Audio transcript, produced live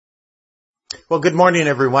Well, good morning,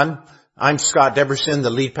 everyone. I'm Scott Deberson, the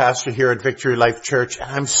lead pastor here at Victory Life Church, and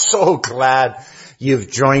I'm so glad you've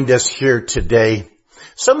joined us here today.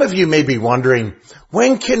 Some of you may be wondering,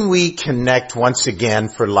 when can we connect once again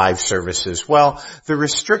for live services? Well, the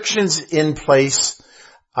restrictions in place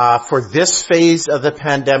for this phase of the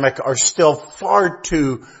pandemic are still far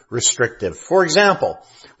too restrictive. For example,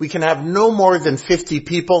 we can have no more than 50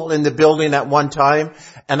 people in the building at one time,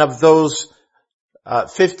 and of those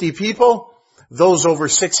 50 people, those over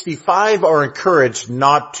 65 are encouraged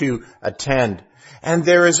not to attend. And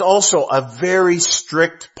there is also a very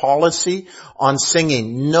strict policy on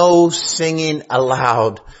singing. No singing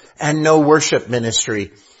allowed and no worship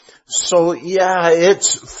ministry. So yeah,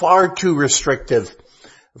 it's far too restrictive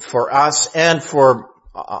for us and for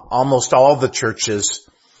almost all the churches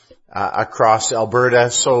across Alberta.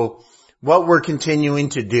 So what we're continuing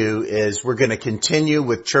to do is we're going to continue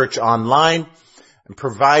with church online and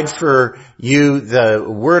provide for you the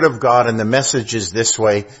Word of God and the messages this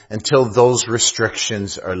way until those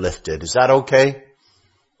restrictions are lifted. Is that okay?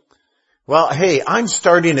 Well, hey, I'm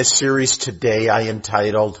starting a series today I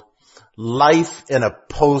entitled Life in a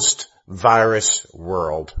Post-Virus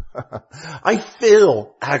World. I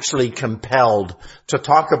feel actually compelled to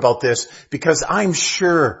talk about this because I'm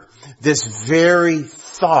sure this very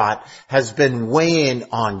thought has been weighing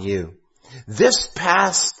on you. This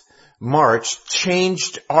past March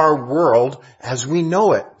changed our world as we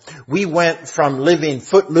know it. We went from living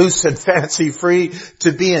footloose and fancy-free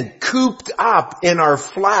to being cooped up in our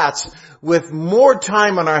flats with more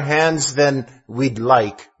time on our hands than we'd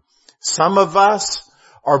like. Some of us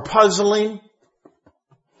are puzzling.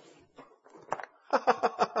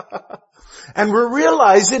 And we're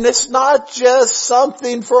realizing it's not just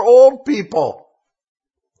something for old people.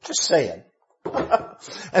 Just saying.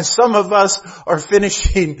 And some of us are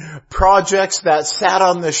finishing projects that sat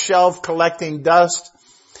on the shelf collecting dust.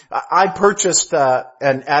 I purchased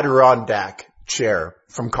an Adirondack chair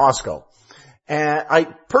from Costco. And I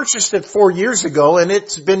purchased it 4 years ago, and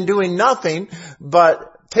it's been doing nothing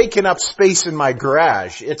but taking up space in my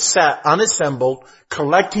garage. It sat unassembled,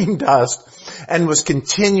 collecting dust, and was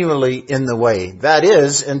continually in the way. That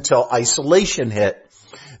is, until isolation hit.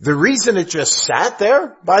 The reason it just sat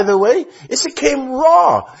there, by the way, is it came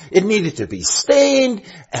raw. It needed to be stained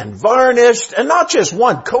and varnished, and not just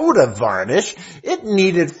one coat of varnish. It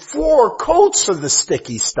needed 4 coats of the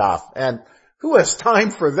sticky stuff. And who has time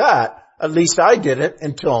for that? At least I didn't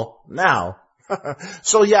until now.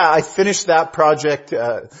 So yeah, I finished that project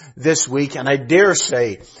this week, and I dare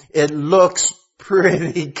say it looks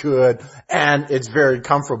pretty good, and it's very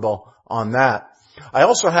comfortable on that. I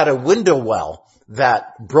also had a window well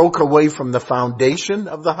that broke away from the foundation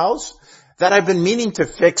of the house that I've been meaning to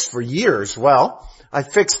fix for years. Well, I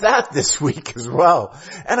fixed that this week as well.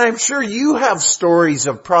 And I'm sure you have stories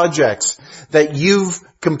of projects that you've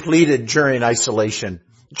completed during isolation.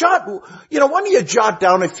 Why don't you jot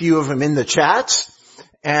down a few of them in the chats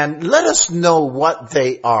and let us know what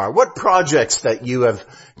they are, what projects that you have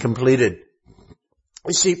completed.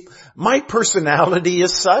 You see, my personality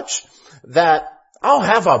is such that I'll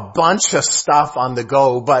have a bunch of stuff on the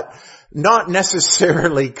go, but not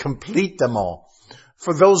necessarily complete them all.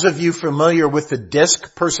 For those of you familiar with the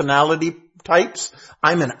DISC personality types,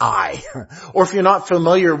 I'm an I. Or if you're not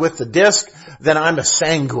familiar with the DISC, then I'm a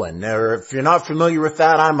sanguine. Or if you're not familiar with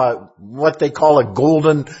that, I'm what they call a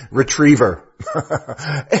golden retriever.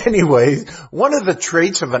 Anyways, one of the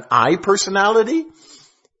traits of an I personality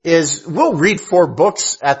is we'll read 4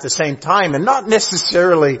 books at the same time and not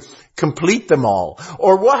necessarily complete them all.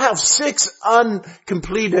 Or we'll have 6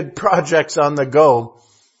 uncompleted projects on the go.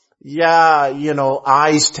 Yeah,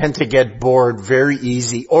 eyes tend to get bored very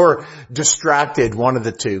easy or distracted, one of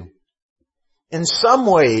the two. In some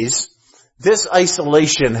ways, this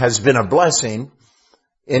isolation has been a blessing,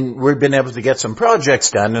 and we've been able to get some projects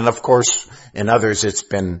done, and of course, in others, it's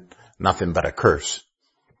been nothing but a curse.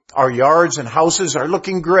 Our yards and houses are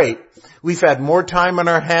looking great. We've had more time on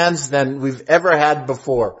our hands than we've ever had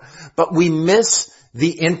before. But we miss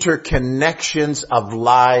the interconnections of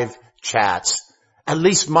live chats. At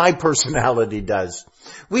least my personality does.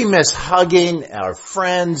 We miss hugging our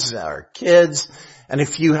friends, our kids. And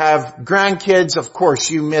if you have grandkids, of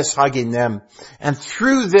course, you miss hugging them. And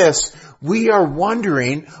through this, we are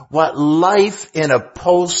wondering what life in a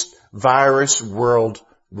post-virus world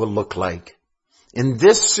will look like. In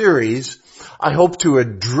this series, I hope to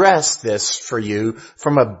address this for you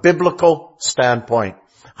from a biblical standpoint.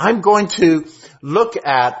 I'm going to look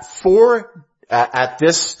at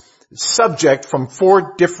this subject from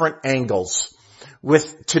 4 different angles,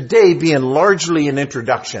 with today being largely an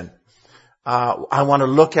introduction. I want to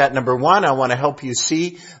look at number one, I want to help you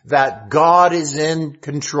see that God is in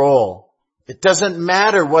control. It doesn't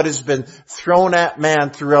matter what has been thrown at man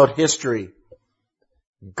throughout history.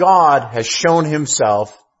 God has shown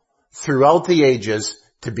himself throughout the ages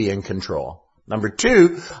to be in control. Number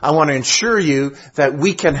two, I want to ensure you that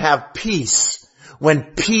we can have peace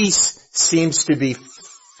when peace seems to be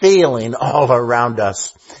failing all around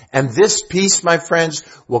us. And this peace, my friends,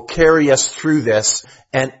 will carry us through this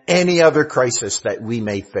and any other crisis that we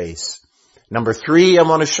may face. Number three, I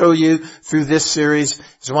want to show you through this series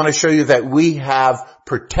is I want to show you that we have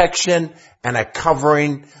protection and a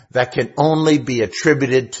covering that can only be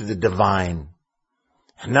attributed to the divine.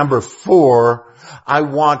 And number four, I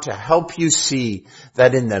want to help you see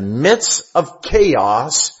that in the midst of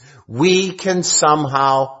chaos, we can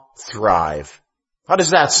somehow thrive. How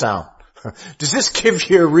does that sound? Does this give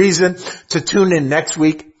you a reason to tune in next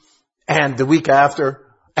week and the week after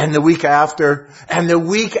and the week after and the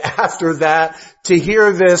week after that to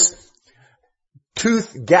hear this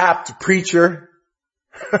tooth-gapped preacher?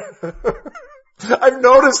 I've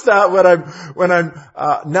noticed that when I'm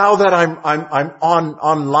now that I'm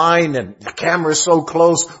online and the camera's so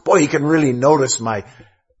close, boy, you can really notice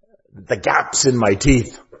the gaps in my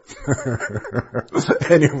teeth.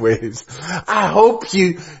 Anyways, I hope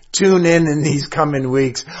you tune in these coming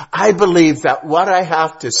weeks. I believe that what I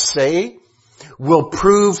have to say will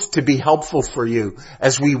prove to be helpful for you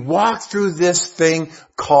as we walk through this thing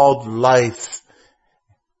called life.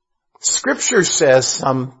 Scripture says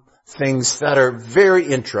some things that are very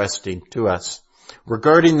interesting to us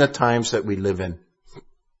regarding the times that we live in.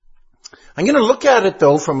 I'm going to look at it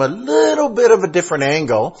though from a little bit of a different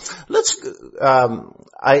angle.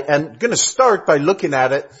 I am going to start by looking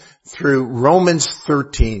at it through Romans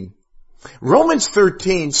 13. Romans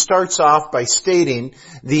 13 starts off by stating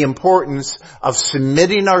the importance of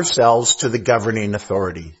submitting ourselves to the governing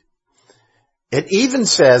authority. It even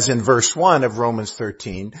says in verse 1 of Romans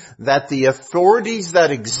 13 that the authorities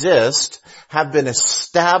that exist have been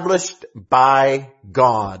established by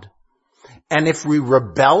God. And if we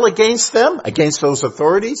rebel against them, against those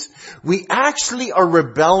authorities, we actually are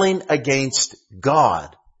rebelling against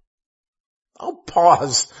God. I'll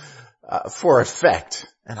pause for effect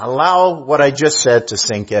and allow what I just said to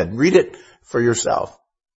sink in. Read it for yourself.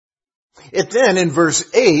 It then in verse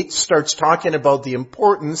 8 starts talking about the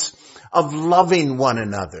importance of loving one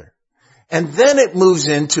another. And then it moves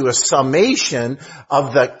into a summation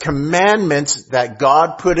of the commandments that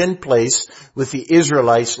God put in place with the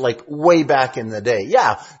Israelites like way back in the day.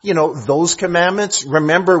 Yeah, those commandments.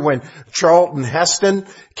 Remember when Charlton Heston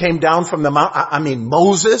came down from the mountain,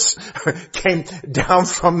 Moses came down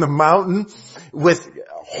from the mountain with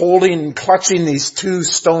clutching these 2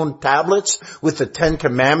 stone tablets with the 10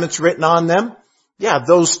 commandments written on them. Yeah,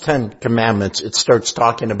 those 10 commandments it starts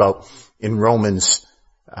talking about in Romans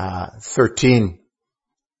 13.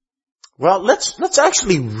 Well, let's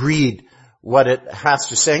actually read what it has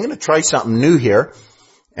to say. I'm going to try something new here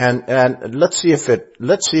and let's see if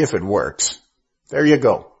it works. There you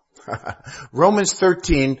go. Romans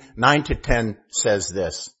 13, 9-10 says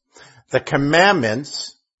this. The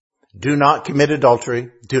commandments: do not commit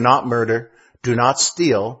adultery, do not murder, do not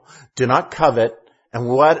steal, do not covet, and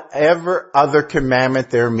whatever other commandment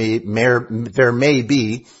there may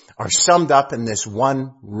be, are summed up in this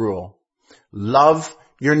one rule. Love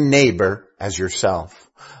your neighbor as yourself.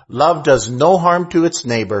 Love does no harm to its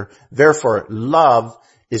neighbor. Therefore, love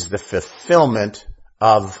is the fulfillment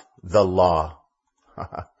of the law.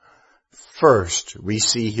 First, we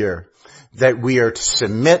see here that we are to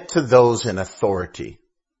submit to those in authority.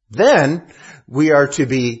 Then, we are to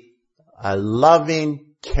be a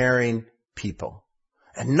loving, caring people.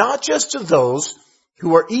 And not just to those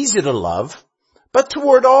who are easy to love, but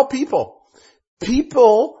toward all people.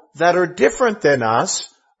 People that are different than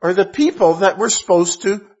us are the people that we're supposed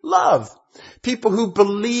to love. People who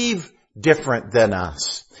believe different than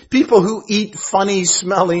us. People who eat funny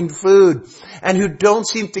smelling food and who don't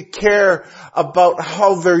seem to care about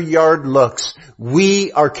how their yard looks.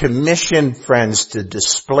 We are commissioned, friends, to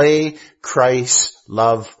display Christ's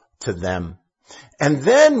love to them. And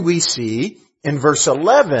then we see in verse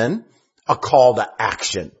 11 a call to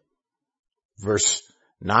action. Verse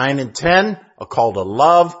 9 and 10, a call to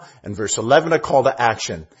love, and verse 11, a call to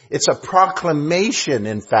action. It's a proclamation,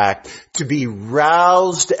 in fact, to be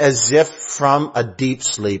roused as if from a deep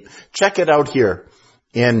sleep. Check it out here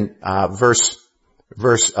in verse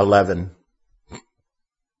 11. It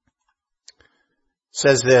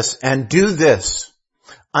says this, and do this,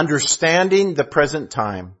 understanding the present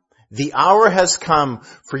time, The hour has come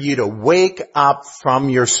for you to wake up from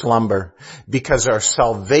your slumber, because our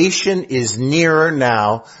salvation is nearer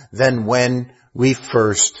now than when we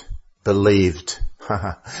first believed.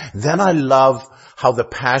 Then I love how the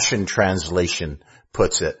Passion Translation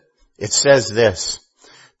puts it. It says this: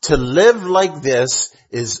 to live like this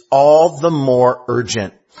is all the more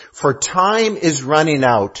urgent, for time is running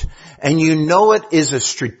out, and you know it is a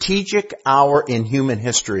strategic hour in human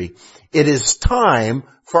history. It is time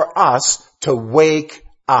for us to wake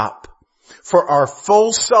up, for our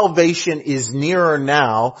full salvation is nearer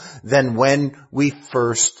now than when we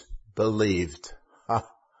first believed. I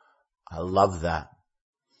love that.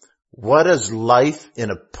 What does life in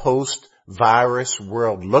a post-virus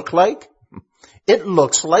world look like? It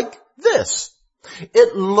looks like this.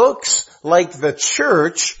 It looks like the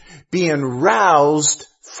church being roused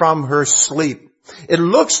from her sleep. It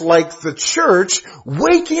looks like the church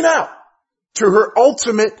waking up to her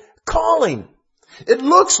ultimate calling. It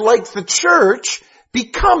looks like the church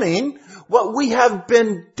becoming what we have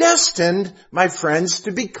been destined, my friends,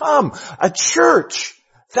 to become. A church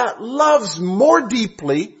that loves more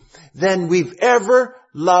deeply than we've ever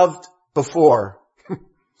loved before.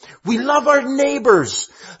 We love our neighbors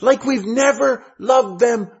like we've never loved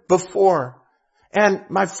them before. And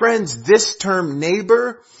my friends, this term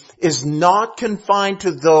neighbor is not confined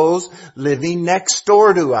to those living next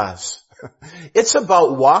door to us. It's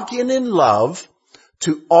about walking in love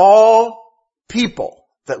to all people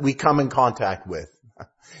that we come in contact with.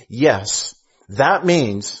 Yes, that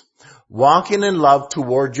means walking in love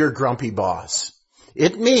toward your grumpy boss.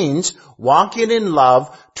 It means walking in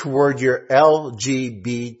love toward your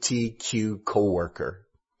LGBTQ coworker.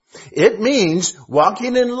 It means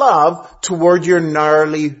walking in love toward your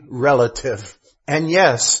gnarly relative. And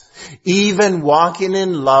yes, even walking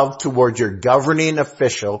in love toward your governing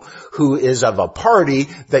official who is of a party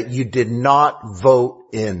that you did not vote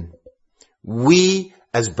in. We,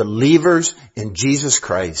 as believers in Jesus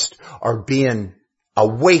Christ, are being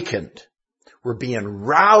awakened. We're being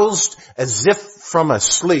roused as if from a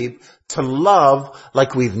sleep to love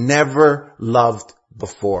like we've never loved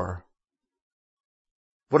before.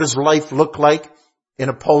 What does life look like in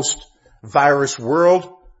a post-virus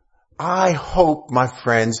world? I hope, my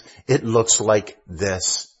friends, it looks like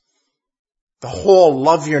this. The whole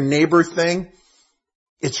love your neighbor thing,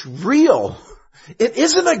 it's real. It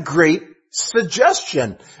isn't a great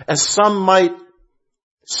suggestion, as some might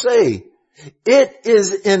say. It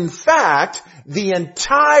is, in fact, the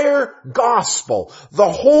entire gospel, the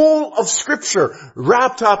whole of Scripture,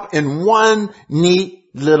 wrapped up in one neat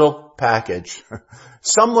little package.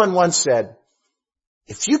 Someone once said,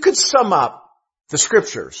 if you could sum up the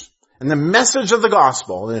Scriptures and the message of the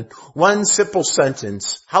gospel in one simple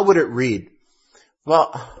sentence, how would it read?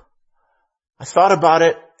 Well, I thought about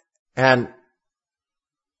it and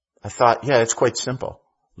I thought, yeah, it's quite simple.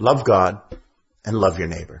 Love God and love your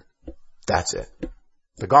neighbor. That's it.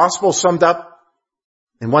 The gospel summed up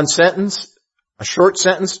in one sentence, a short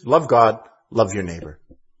sentence: love God, love your neighbor.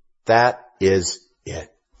 That is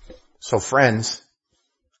it. So friends,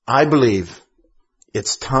 I believe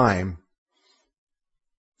it's time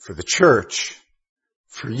for the church,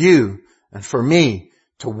 for you and for me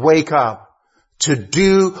to wake up, to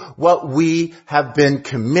do what we have been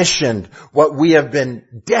commissioned, what we have been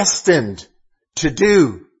destined to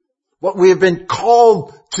do, what we have been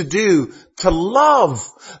called to do, to love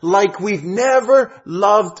like we've never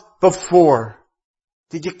loved before.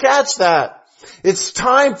 Did you catch that? It's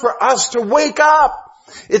time for us to wake up.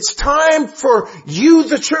 It's time for you,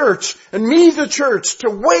 the church, and me, the church, to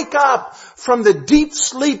wake up from the deep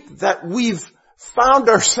sleep that we've found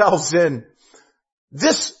ourselves in.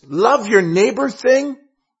 This love your neighbor thing,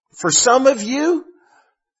 for some of you,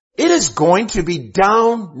 it is going to be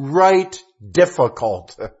downright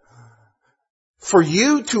difficult. For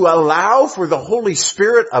you to allow for the Holy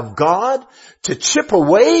Spirit of God to chip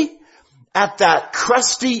away at that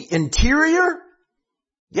crusty interior?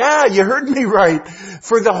 Yeah, you heard me right.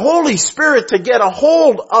 For the Holy Spirit to get a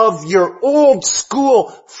hold of your old school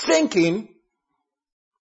thinking,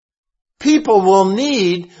 people will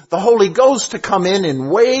need the Holy Ghost to come in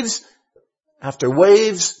waves after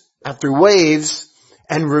waves after waves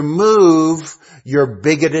and remove your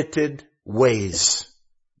bigoted ways.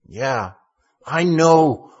 Yeah, I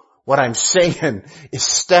know what I'm saying is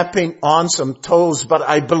stepping on some toes, but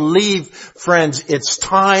I believe, friends, it's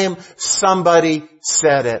time somebody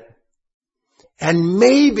said it. And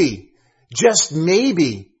maybe, just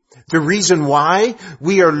maybe, the reason why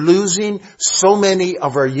we are losing so many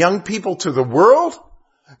of our young people to the world,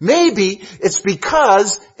 maybe it's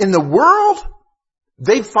because in the world,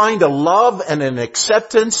 They find a love and an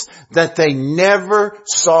acceptance that they never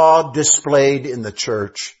saw displayed in the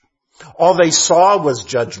church. All they saw was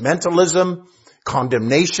judgmentalism,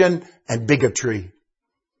 condemnation, and bigotry.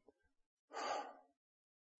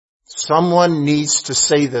 Someone needs to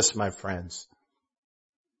say this, my friends.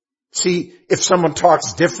 See, if someone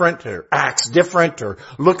talks different or acts different or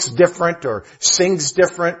looks different or sings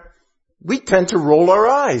different, we tend to roll our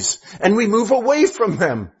eyes and we move away from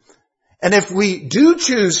them. And if we do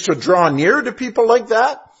choose to draw near to people like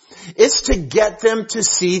that, it's to get them to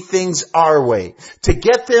see things our way, to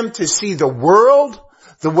get them to see the world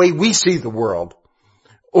the way we see the world,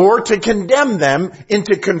 or to condemn them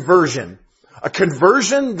into conversion, a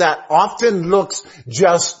conversion that often looks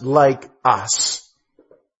just like us.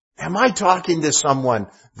 Am I talking to someone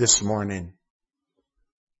this morning?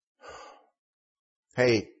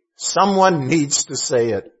 Hey, someone needs to say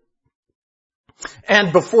it.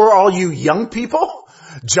 And before all you young people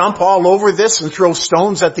jump all over this and throw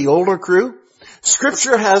stones at the older crew,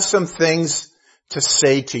 Scripture has some things to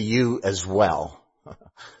say to you as well.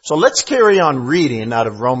 So let's carry on reading out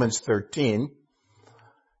of Romans 13.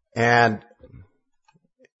 And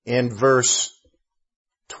in verse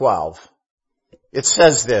 12, it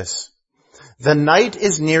says this: "The night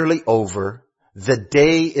is nearly over. The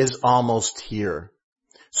day is almost here.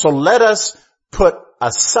 So let us put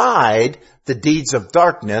aside the deeds of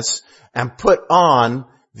darkness and put on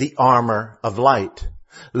the armor of light.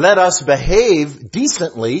 Let us behave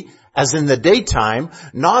decently as in the daytime,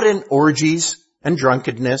 not in orgies and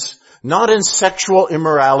drunkenness, not in sexual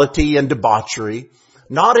immorality and debauchery,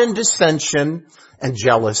 not in dissension and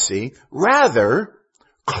jealousy. Rather,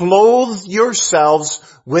 clothe yourselves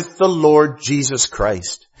with the Lord Jesus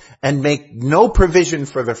Christ and make no provision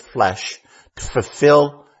for the flesh to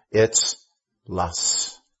fulfill its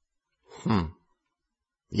lusts."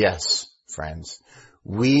 Yes, friends,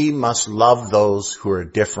 we must love those who are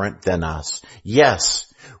different than us.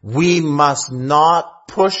 Yes, we must not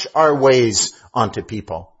push our ways onto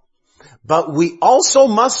people. But we also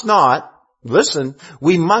must not, listen,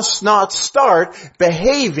 we must not start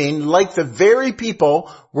behaving like the very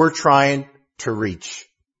people we're trying to reach.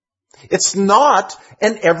 It's not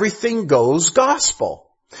an everything goes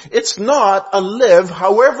gospel. It's not a live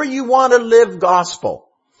however you want to live gospel.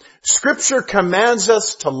 Scripture commands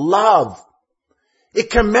us to love.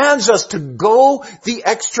 It commands us to go the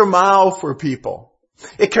extra mile for people.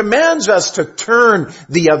 It commands us to turn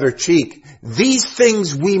the other cheek. These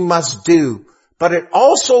things we must do. But it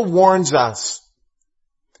also warns us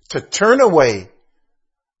to turn away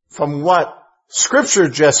from what Scripture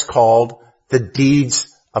just called the deeds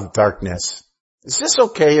of darkness. Is this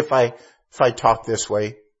okay if I talk this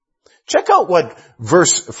way? Check out what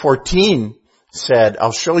verse 14 said.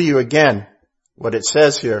 I'll show you again what it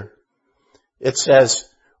says here. It says,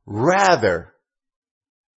 rather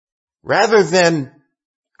than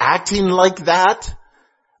acting like that,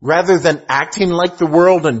 rather than acting like the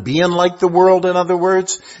world and being like the world, in other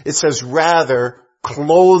words, it says, rather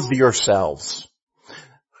clothe yourselves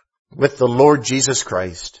with the Lord Jesus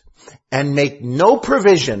Christ and make no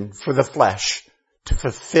provision for the flesh to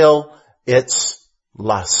fulfill its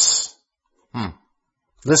lusts.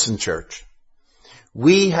 Listen, church.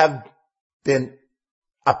 We have been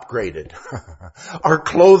upgraded. Our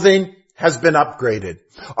clothing has been upgraded.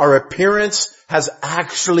 Our appearance has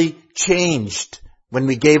actually changed when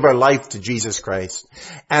we gave our life to Jesus Christ.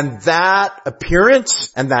 And that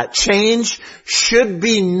appearance and that change should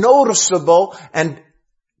be noticeable and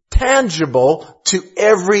tangible to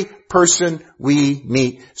every person we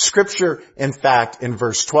meet. Scripture, in fact, in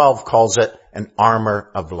verse 12 calls it an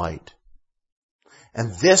armor of light.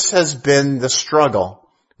 And this has been the struggle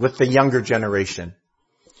with the younger generation.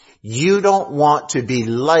 You don't want to be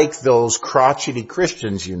like those crotchety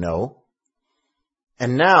Christians, you know.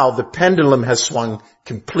 And now the pendulum has swung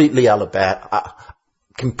completely out of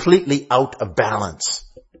balance.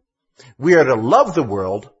 We are to love the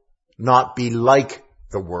world, not be like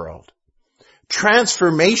the world.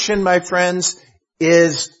 Transformation, my friends,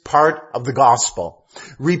 is part of the gospel.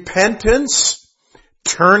 Repentance,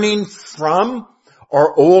 turning from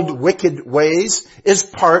our old wicked ways, is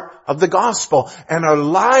part of the gospel. And our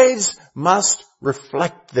lives must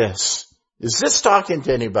reflect this. Is this talking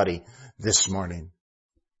to anybody this morning?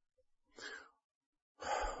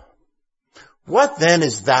 What then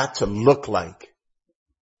is that to look like?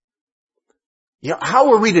 You know,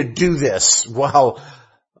 how are we to do this while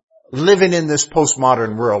living in this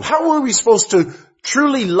postmodern world? How are we supposed to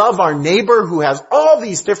truly love our neighbor who has all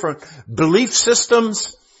these different belief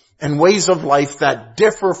systems and ways of life that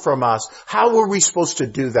differ from us? How are we supposed to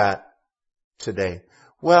do that today?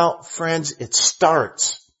 Well, friends, it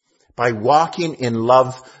starts by walking in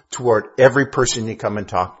love toward every person you come in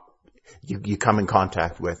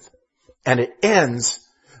contact with. And it ends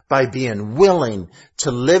by being willing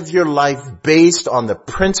to live your life based on the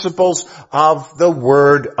principles of the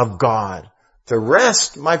Word of God. The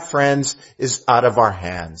rest, my friends, is out of our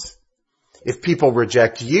hands. If people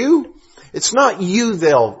reject you, it's not you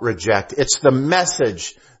they'll reject. It's the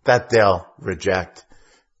message that they'll reject.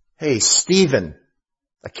 Hey, Stephen,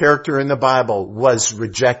 a character in the Bible, was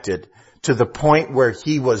rejected to the point where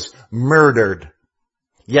he was murdered.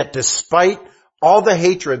 Yet despite all the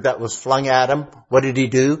hatred that was flung at him, what did he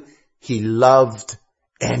do? He loved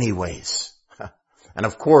anyways. And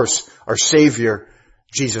of course, our Savior,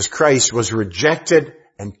 Jesus Christ, was rejected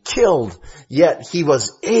and killed. Yet he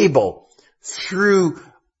was able, through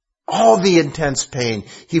all the intense pain,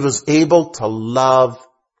 he was able to love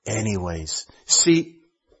anyways. See,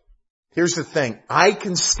 here's the thing. I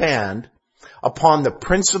can stand upon the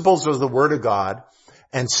principles of the Word of God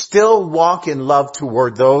and still walk in love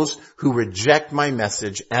toward those who reject my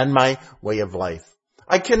message and my way of life.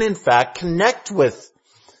 I can, in fact, connect with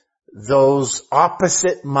those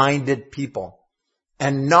opposite-minded people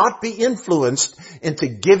and not be influenced into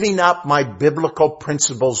giving up my biblical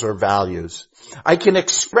principles or values. I can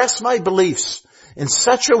express my beliefs in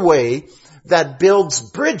such a way that builds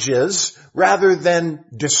bridges rather than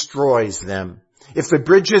destroys them. If the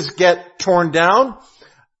bridges get torn down,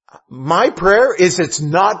 my prayer is it's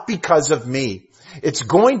not because of me. It's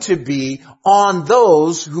going to be on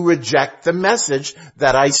those who reject the message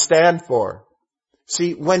that I stand for.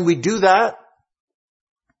 See, when we do that,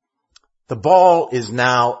 the ball is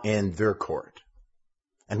now in their court.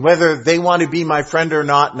 And whether they want to be my friend or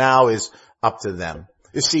not now is up to them.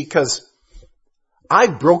 You see, because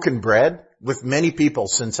I've broken bread with many people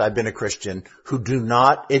since I've been a Christian who do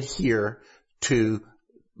not adhere to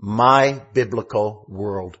my biblical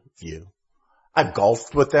worldview. I've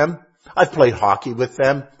golfed with them. I've played hockey with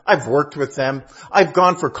them. I've worked with them. I've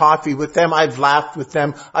gone for coffee with them. I've laughed with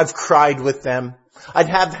them. I've cried with them. I'd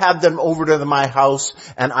have had them over to my house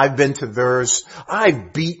and I've been to theirs.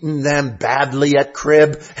 I've beaten them badly at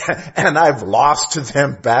crib and I've lost to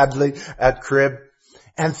them badly at crib.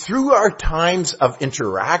 And through our times of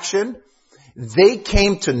interaction, they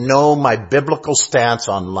came to know my biblical stance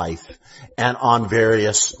on life and on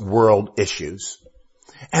various world issues.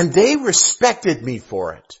 And they respected me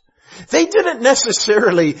for it. They didn't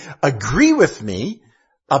necessarily agree with me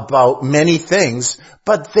about many things,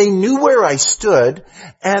 but they knew where I stood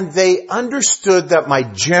and they understood that my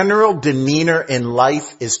general demeanor in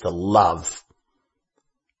life is to love.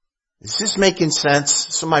 Is this making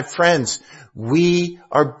sense? So my friends, we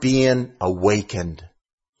are being awakened.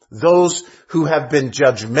 Those who have been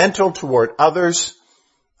judgmental toward others,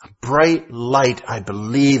 a bright light, I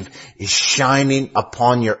believe, is shining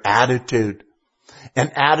upon your attitude.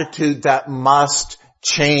 An attitude that must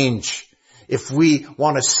change if we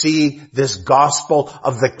want to see this gospel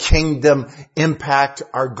of the kingdom impact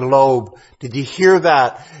our globe. Did you hear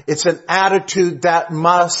that? It's an attitude that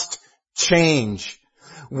must change.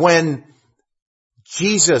 When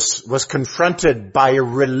Jesus was confronted by a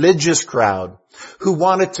religious crowd who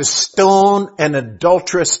wanted to stone an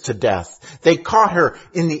adulteress to death, they caught her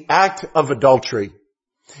in the act of adultery.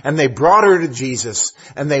 And they brought her to Jesus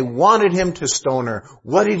and they wanted him to stone her.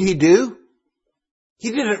 What did he do? He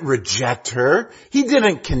didn't reject her. He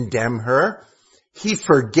didn't condemn her. He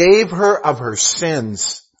forgave her of her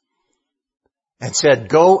sins and said,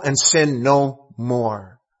 go and sin no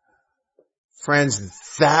more.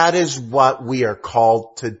 Friends, that is what we are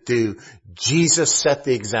called to do. Jesus set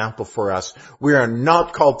the example for us. We are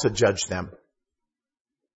not called to judge them.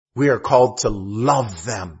 We are called to love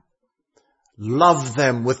them. Love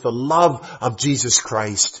them with the love of Jesus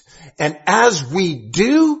Christ. And as we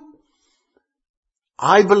do,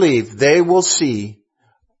 I believe they will see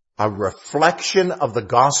a reflection of the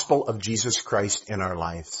gospel of Jesus Christ in our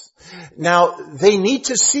lives. Now, they need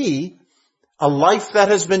to see a life that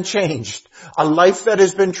has been changed, a life that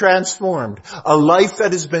has been transformed, a life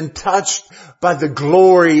that has been touched by the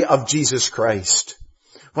glory of Jesus Christ.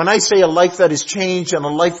 When I say a life that is changed and a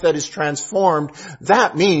life that is transformed,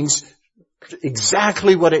 that means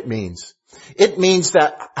exactly what it means. It means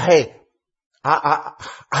that, hey,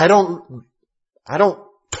 I don't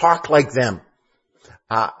talk like them.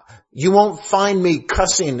 You won't find me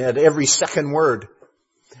cussing at every second word.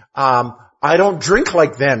 I don't drink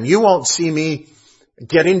like them. You won't see me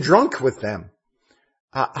getting drunk with them.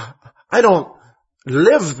 I don't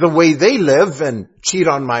live the way they live and cheat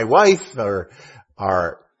on my wife or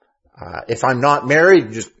if I'm not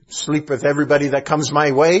married, just sleep with everybody that comes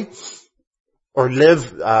my way. or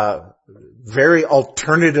live very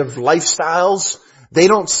alternative lifestyles, they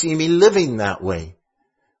don't see me living that way.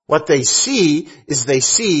 What they see is they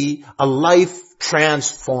see a life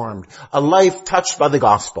transformed, a life touched by the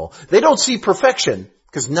gospel. They don't see perfection,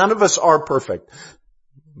 because none of us are perfect.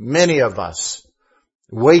 Many of us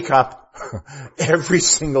wake up every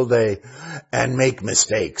single day and make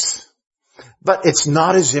mistakes. But it's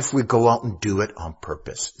not as if we go out and do it on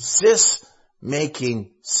purpose. Is this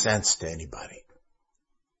making sense to anybody?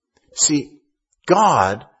 See,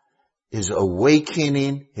 God is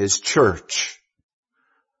awakening His church.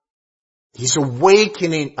 He's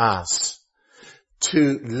awakening us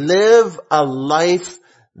to live a life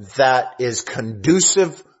that is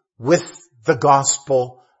conducive with the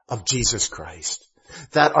gospel of Jesus Christ.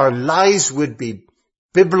 That our lives would be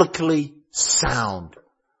biblically sound,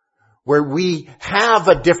 where we have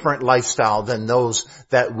a different lifestyle than those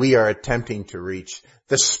that we are attempting to reach.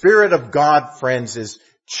 The Spirit of God, friends, is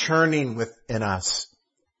churning within us.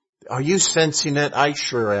 Are you sensing it? I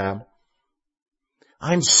sure am.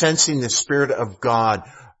 I'm sensing the Spirit of God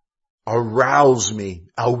arouse me,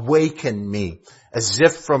 awaken me, as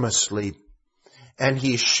if from a sleep. And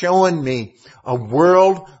He's showing me a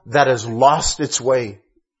world that has lost its way.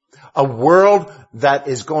 A world that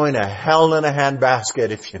is going to hell in a handbasket,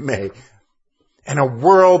 if you may. And a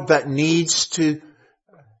world that needs to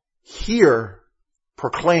hear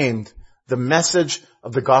proclaimed the message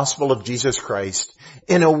of the gospel of Jesus Christ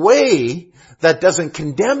in a way that doesn't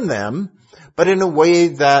condemn them, but in a way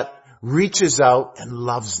that reaches out and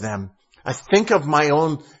loves them. I think of my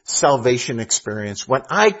own salvation experience. When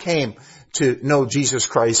I came to know Jesus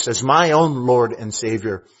Christ as my own Lord and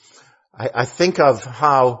Savior, I think of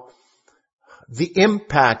how the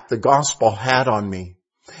impact the gospel had on me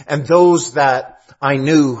and those that I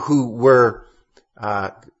knew who were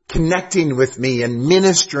connecting with me and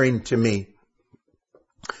ministering to me.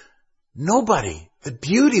 The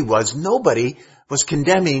beauty was nobody was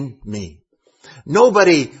condemning me.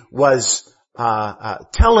 Nobody was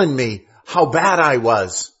telling me how bad I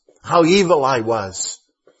was, how evil I was.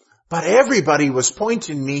 But everybody was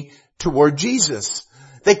pointing me toward Jesus.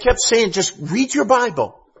 They kept saying, just read your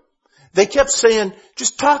Bible. They kept saying,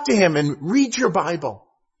 just talk to Him and read your Bible.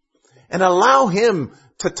 And allow Him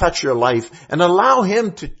to touch your life. And allow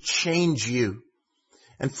Him to change you.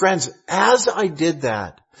 And friends, as I did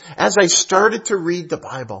that, as I started to read the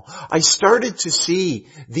Bible, I started to see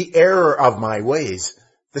the error of my ways.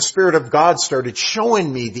 The Spirit of God started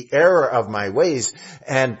showing me the error of my ways,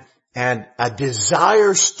 and a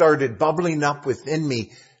desire started bubbling up within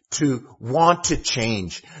me to want to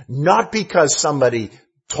change. Not because somebody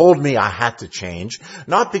told me I had to change,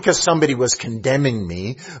 not because somebody was condemning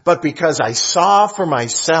me, but because I saw for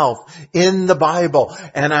myself in the Bible,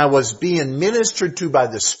 and I was being ministered to by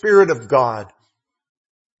the Spirit of God.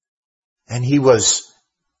 And He was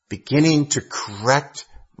beginning to correct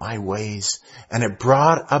my ways. And it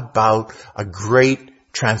brought about a great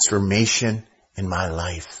transformation in my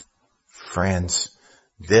life. Friends,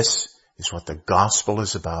 this is what the gospel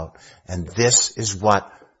is about. And this is what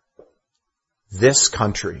this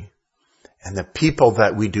country and the people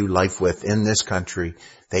that we do life with in this country,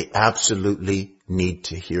 they absolutely need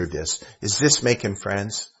to hear this. Is this making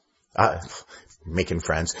friends? Making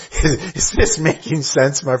friends. Is this making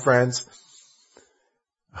sense, my friends?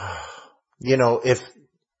 You know, if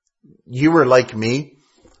you were like me,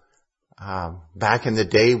 back in the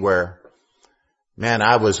day where, man,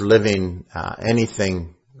 I was living,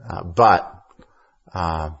 anything, but,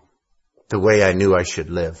 the way I knew I should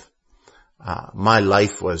live. My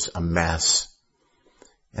life was a mess.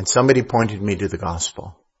 And somebody pointed me to the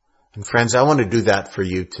gospel. And friends, I want to do that for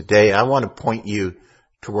you today. I want to point you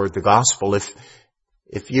toward the gospel.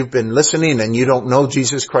 If you've been listening and you don't know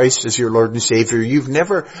Jesus Christ as your Lord and Savior, you've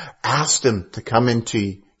never asked Him to come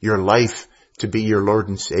into your life to be your Lord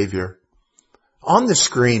and Savior. On the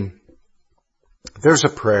screen, there's a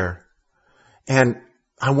prayer. And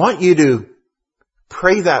I want you to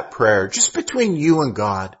pray that prayer just between you and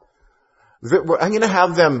God. I'm going to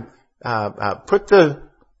have them put the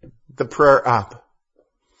prayer up.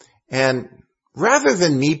 And rather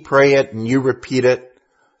than me pray it and you repeat it,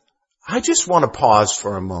 I just want to pause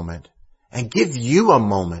for a moment and give you a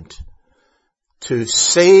moment to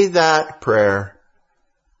say that prayer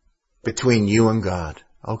between you and God.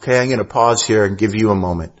 Okay, I'm going to pause here and give you a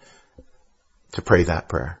moment to pray that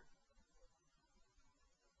prayer.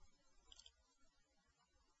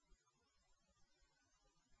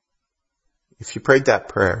 If you prayed that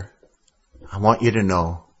prayer, I want you to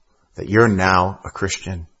know that you're now a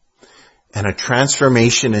Christian. And a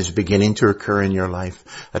transformation is beginning to occur in your life.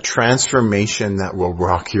 A transformation that will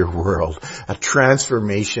rock your world. A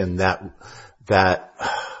transformation that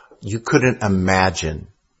you couldn't imagine,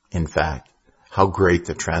 in fact, how great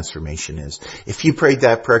the transformation is. If you prayed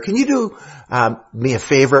that prayer, can you do me a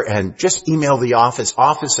favor and just email the office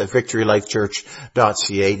at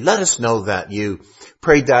victorylifechurch.ca. Let us know that you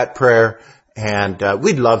prayed that prayer, and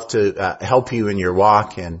we'd love to help you in your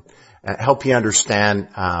walk and help you understand,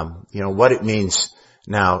 what it means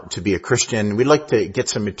now to be a Christian. We'd like to get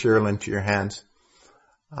some material into your hands.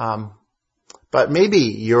 But maybe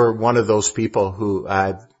you're one of those people who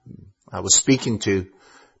I was speaking to.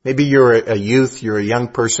 Maybe you're a youth, you're a young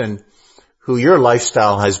person who your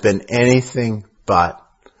lifestyle has been anything but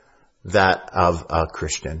that of a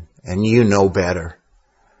Christian, and you know better.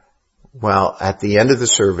 Well, at the end of the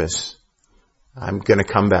service, I'm going to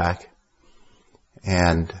come back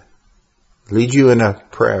and lead you in a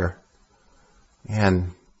prayer,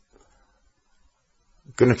 and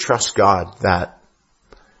I'm going to trust God that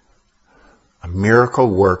a miracle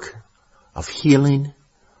work of healing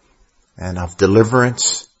and of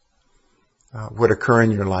deliverance would occur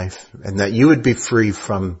in your life, and that you would be free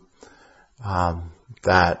from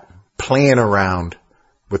that playing around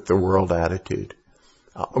with the world attitude.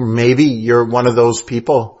 Or maybe you're one of those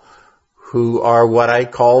people who are what I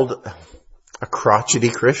called a crotchety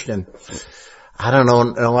Christian. I don't know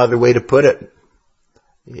no other way to put it.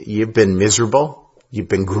 You've been miserable. You've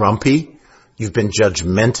been grumpy. You've been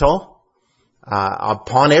judgmental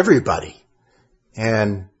upon everybody.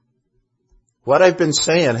 And what I've been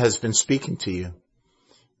saying has been speaking to you.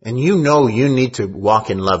 And you know you need to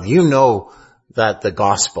walk in love. You know that the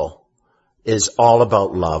gospel is all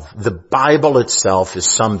about love. The Bible itself is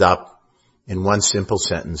summed up in one simple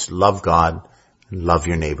sentence: love God and love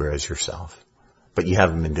your neighbor as yourself. But you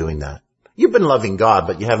haven't been doing that. You've been loving God,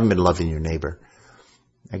 but you haven't been loving your neighbor.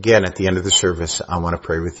 Again, at the end of the service, I want to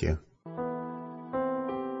pray with you.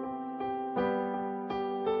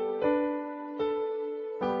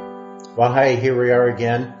 Well, hi, here we are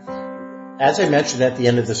again. As I mentioned at the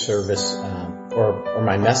end of the service, or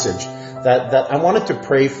my message, that I wanted to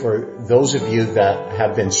pray for those of you that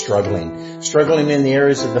have been struggling in the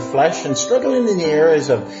areas of the flesh and struggling in the areas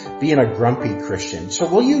of being a grumpy Christian. So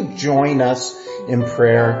will you join us in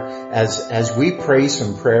prayer as we pray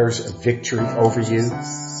some prayers of victory over you?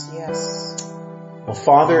 Yes. Well,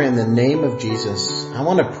 Father, in the name of Jesus, I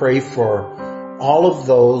want to pray for all of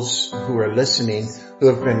those who are listening who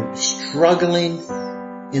have been struggling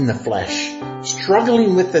in the flesh,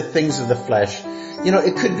 struggling with the things of the flesh.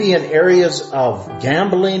 It could be in areas of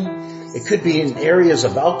gambling. It could be in areas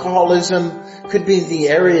of alcoholism. It could be in the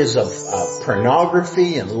areas of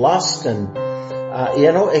pornography and lust. And,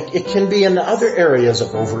 it can be in other areas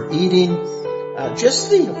of overeating. Just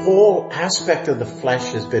the whole aspect of the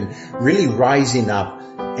flesh has been really rising up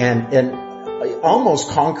and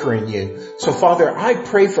almost conquering you. So Father, I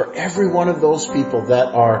pray for every one of those people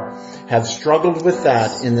that have struggled with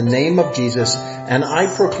that in the name of Jesus. And I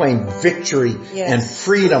proclaim victory and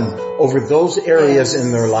freedom over those areas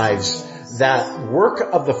in their lives. That work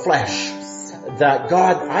of the flesh, that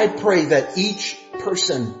God, I pray that each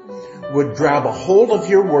person would grab a hold of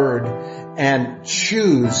your word and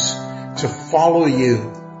choose to follow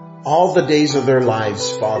you all the days of their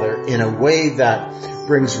lives, Father, in a way that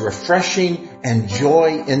brings refreshing and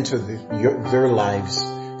joy into their lives.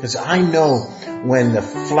 Because I know when the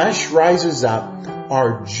flesh rises up,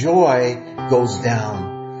 our joy goes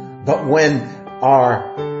down. But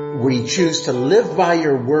when we choose to live by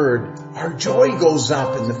your word, our joy goes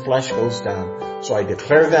up and the flesh goes down. So I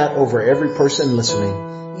declare that over every person listening.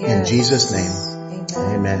 In Jesus' name.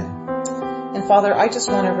 Amen. And Father, I just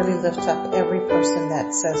want to really lift up every person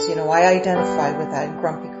that says, I identify with that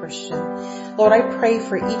grumpy Christian. Lord, I pray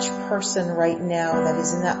for each person right now that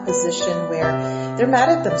is in that position where they're mad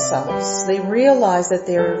at themselves. They realize that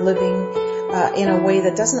they're living in a way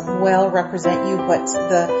that doesn't well represent you, but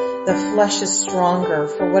the flesh is stronger.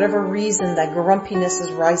 For whatever reason, that grumpiness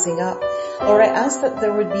is rising up. Lord, I ask that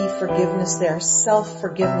there would be forgiveness there,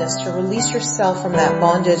 self-forgiveness, to release yourself from that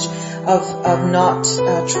bondage of not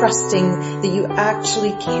trusting that you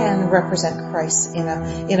actually can represent Christ in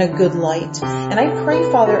a good light. And I pray,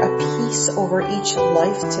 Father, a peace over each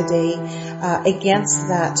life today against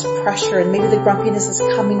that pressure. And maybe the grumpiness is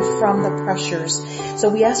coming from the pressures. So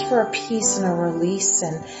we ask for a peace and a release.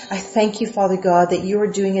 And I thank you, Father God, that you are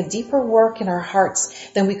doing a deeper work in our hearts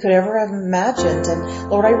than we could ever have imagined. And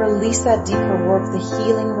Lord, I release that deeper work, the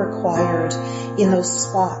healing required in those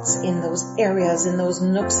spots, in those areas, in those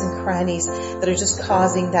nooks and crannies that are just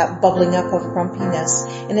causing that bubbling up of grumpiness.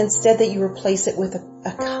 And instead that you replace it with a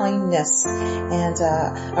a kindness and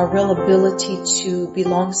a real ability to be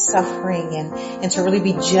long-suffering and to really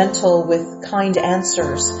be gentle with kind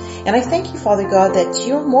answers. And I thank you, Father God, that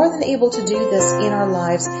you're more than able to do this in our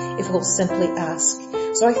lives if we'll simply ask.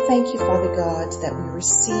 So I thank you, Father God, that we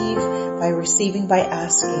receive by receiving, by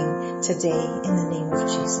asking today in the name of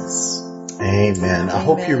Jesus. Amen. I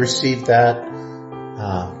hope you received that.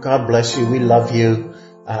 God bless you. We love you.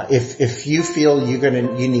 If you feel you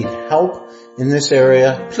need help in this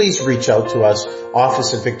area, please reach out to us,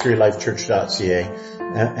 office@victorylifechurch.ca,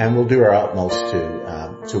 and we'll do our utmost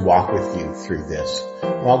to walk with you through this.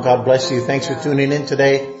 Well, God bless you. Thanks for tuning in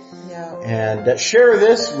today. And share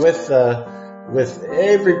this with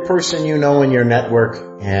every person you know in your network,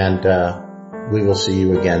 and we will see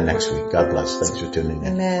you again next week. God bless. Thanks for tuning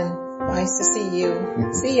in. Amen. Nice to see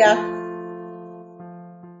you. See ya.